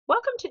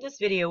to this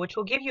video, which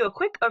will give you a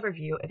quick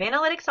overview of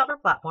Analytic Solver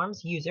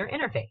Platform's user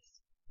interface.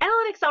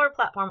 Analytic Solver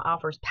Platform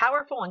offers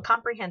powerful and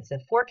comprehensive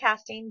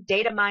forecasting,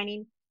 data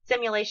mining,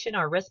 simulation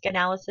or risk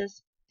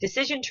analysis,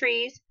 decision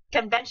trees,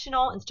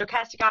 conventional and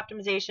stochastic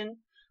optimization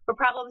for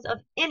problems of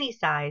any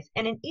size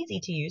in an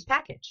easy-to-use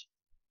package.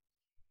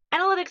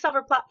 Analytic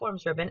Solver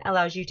Platform's Ribbon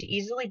allows you to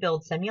easily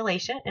build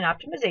simulation and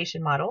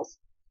optimization models,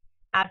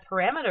 add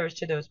parameters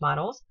to those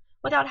models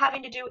without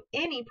having to do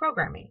any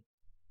programming.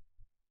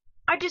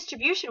 Our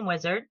distribution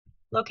wizard,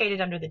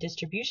 located under the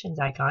distributions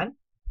icon,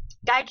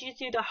 guides you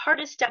through the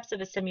hardest steps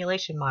of a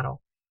simulation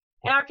model,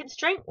 and our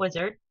constraint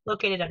wizard,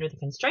 located under the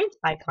constraints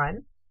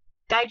icon,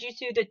 guides you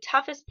through the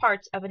toughest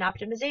parts of an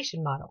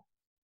optimization model.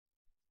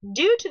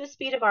 Due to the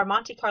speed of our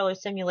Monte Carlo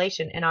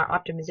simulation and our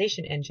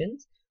optimization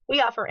engines, we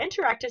offer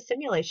interactive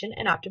simulation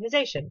and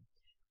optimization,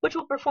 which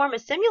will perform a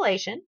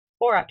simulation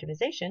or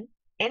optimization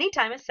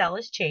anytime a cell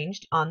is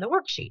changed on the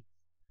worksheet.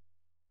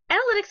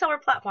 Analytic Solver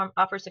Platform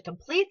offers a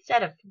complete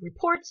set of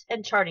reports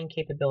and charting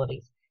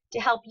capabilities to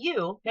help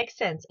you make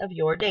sense of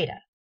your data,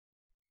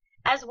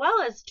 as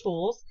well as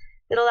tools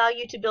that allow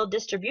you to build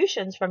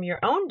distributions from your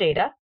own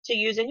data to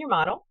use in your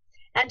model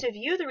and to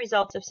view the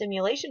results of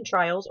simulation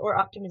trials or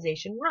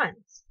optimization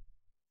runs.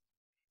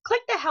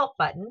 Click the Help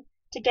button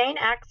to gain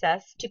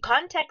access to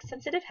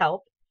context-sensitive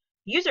help,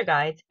 user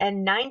guides,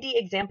 and 90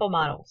 example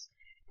models,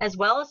 as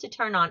well as to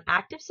turn on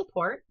active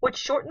support, which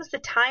shortens the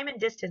time and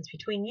distance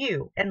between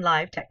you and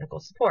live technical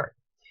support.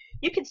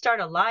 You can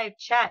start a live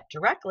chat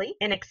directly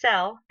in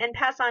Excel and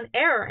pass on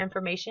error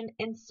information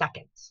in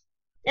seconds.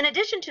 In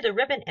addition to the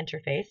Ribbon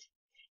interface,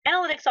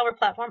 Analytic Solver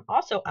Platform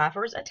also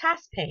offers a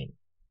task pane.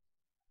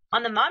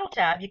 On the Model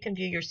tab, you can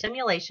view your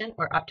simulation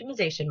or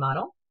optimization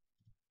model.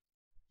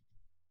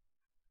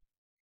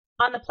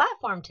 On the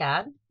Platform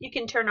tab, you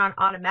can turn on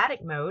Automatic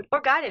Mode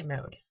or Guided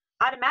Mode.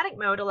 Automatic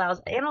Mode allows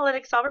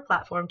Analytic Solver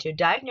Platform to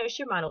diagnose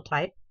your model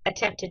type,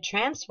 attempt to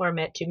transform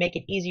it to make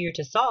it easier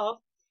to solve,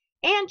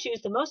 and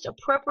choose the most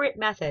appropriate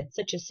method,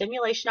 such as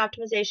simulation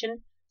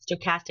optimization,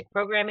 stochastic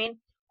programming,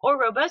 or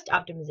robust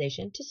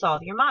optimization to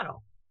solve your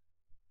model.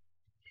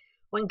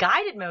 When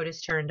Guided Mode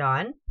is turned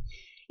on,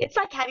 it's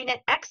like having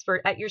an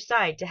expert at your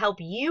side to help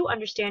you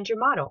understand your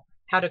model,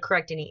 how to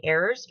correct any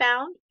errors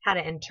found, how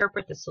to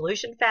interpret the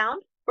solution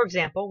found, for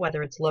example,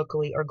 whether it's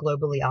locally or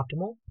globally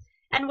optimal,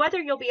 and whether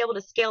you'll be able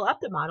to scale up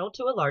the model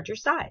to a larger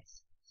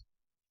size.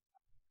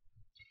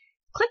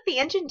 Click the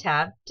Engine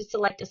tab to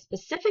select a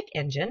specific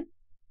engine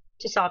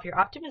to solve your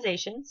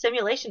optimization,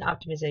 simulation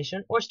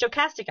optimization, or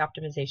stochastic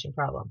optimization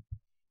problem.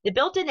 The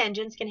built-in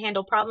engines can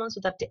handle problems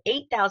with up to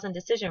 8,000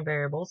 decision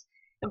variables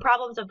and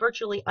problems of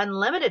virtually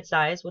unlimited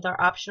size with our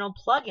optional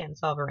plug-in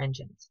solver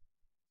engines.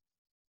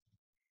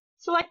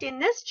 Selecting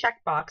this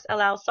checkbox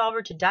allows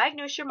Solver to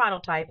diagnose your model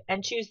type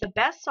and choose the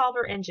best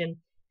solver engine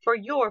for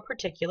your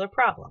particular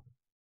problem.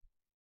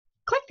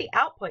 Click the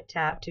Output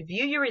tab to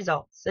view your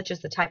results, such as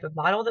the type of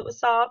model that was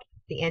solved,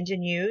 the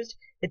engine used,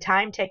 the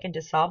time taken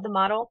to solve the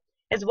model,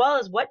 as well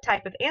as what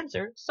type of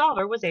answer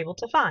Solver was able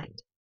to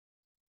find.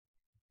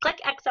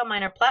 Click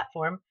XLMiner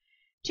Platform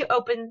to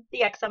open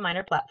the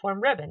XLMiner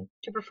Platform ribbon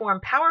to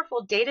perform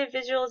powerful data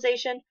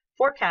visualization,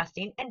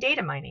 forecasting, and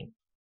data mining.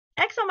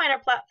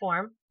 XLMiner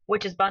Platform,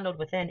 which is bundled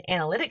within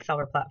Analytic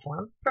Solver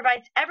Platform,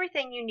 provides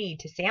everything you need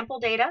to sample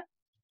data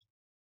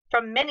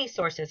from many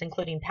sources,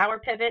 including Power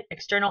Pivot,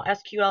 external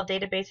SQL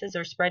databases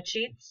or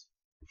spreadsheets,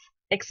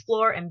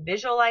 explore and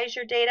visualize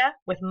your data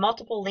with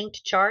multiple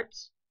linked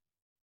charts,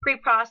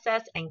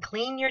 pre-process and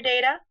clean your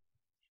data,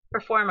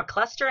 perform a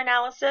cluster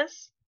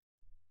analysis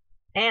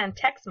and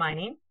text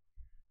mining,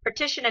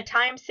 partition a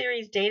time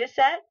series data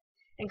set,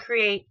 and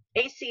create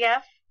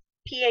ACF,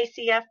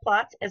 PACF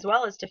plots, as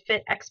well as to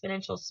fit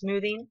exponential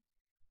smoothing,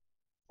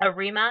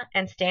 ARIMA,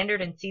 and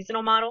standard and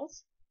seasonal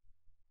models.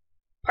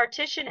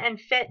 Partition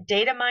and fit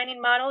data mining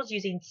models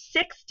using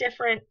 6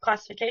 different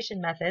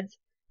classification methods,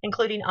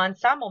 including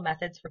ensemble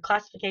methods for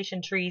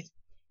classification trees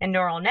and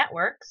neural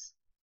networks,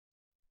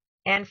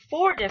 and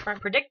 4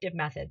 different predictive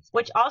methods,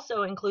 which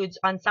also includes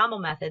ensemble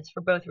methods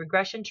for both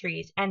regression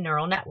trees and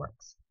neural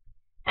networks.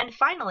 And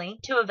finally,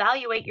 to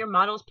evaluate your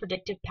model's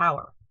predictive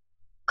power,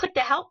 click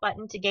the Help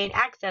button to gain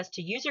access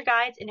to user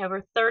guides in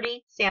over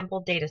 30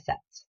 sample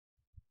datasets.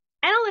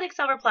 Analytic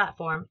Solver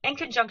Platform, in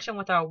conjunction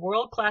with our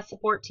world-class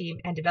support team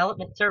and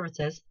development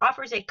services,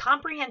 offers a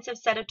comprehensive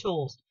set of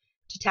tools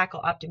to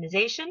tackle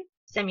optimization,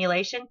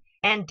 simulation,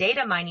 and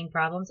data mining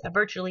problems of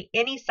virtually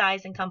any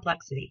size and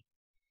complexity,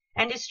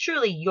 and is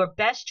truly your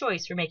best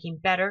choice for making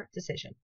better decisions.